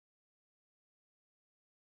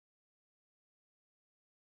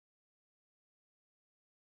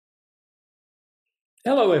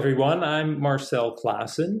Hello, everyone. I'm Marcel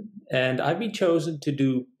Klasen, and I've been chosen to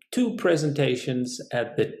do two presentations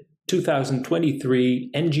at the 2023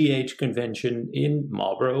 NGH convention in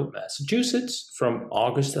Marlborough, Massachusetts, from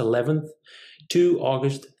August 11th to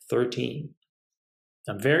August 13th.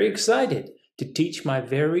 I'm very excited to teach my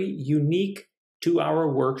very unique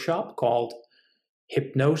 2-hour workshop called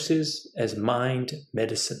Hypnosis as Mind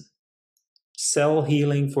Medicine, Cell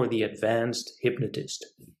Healing for the Advanced Hypnotist.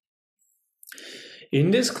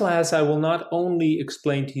 In this class, I will not only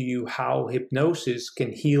explain to you how hypnosis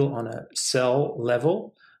can heal on a cell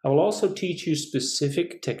level, I will also teach you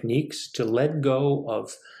specific techniques to let go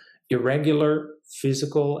of irregular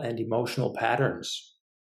physical and emotional patterns.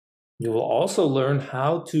 You will also learn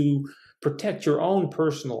how to protect your own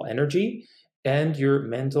personal energy and your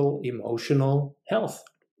mental, emotional health.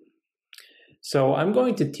 So I'm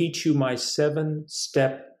going to teach you my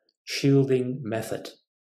 7-step shielding method.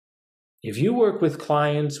 If you work with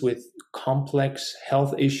clients with complex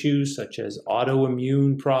health issues such as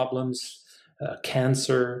autoimmune problems,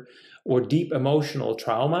 cancer, or deep emotional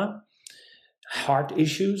trauma, heart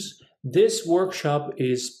issues, this workshop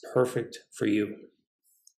is perfect for you.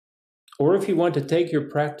 Or if you want to take your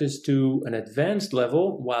practice to an advanced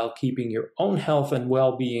level while keeping your own health and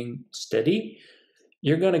well-being steady,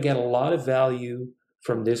 you're going to get a lot of value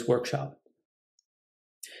from this workshop.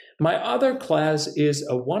 My other class is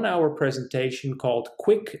a 1-hour presentation called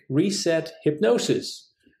Quick Reset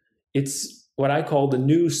Hypnosis. It's what I call the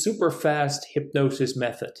new super fast hypnosis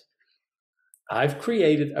method. I've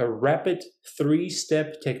created a rapid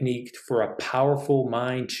 3-step technique for a powerful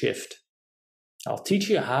mind shift. I'll teach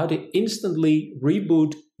you how to instantly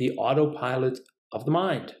reboot the autopilot of the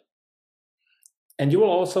mind. And you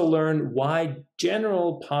will also learn why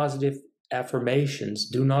general positive affirmations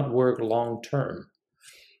do not work long term.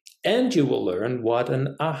 And you will learn what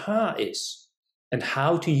an aha is and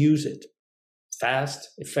how to use it fast,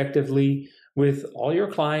 effectively, with all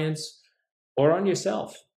your clients or on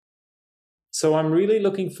yourself. So I'm really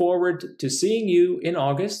looking forward to seeing you in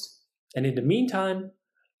August. And in the meantime,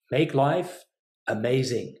 make life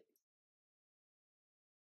amazing.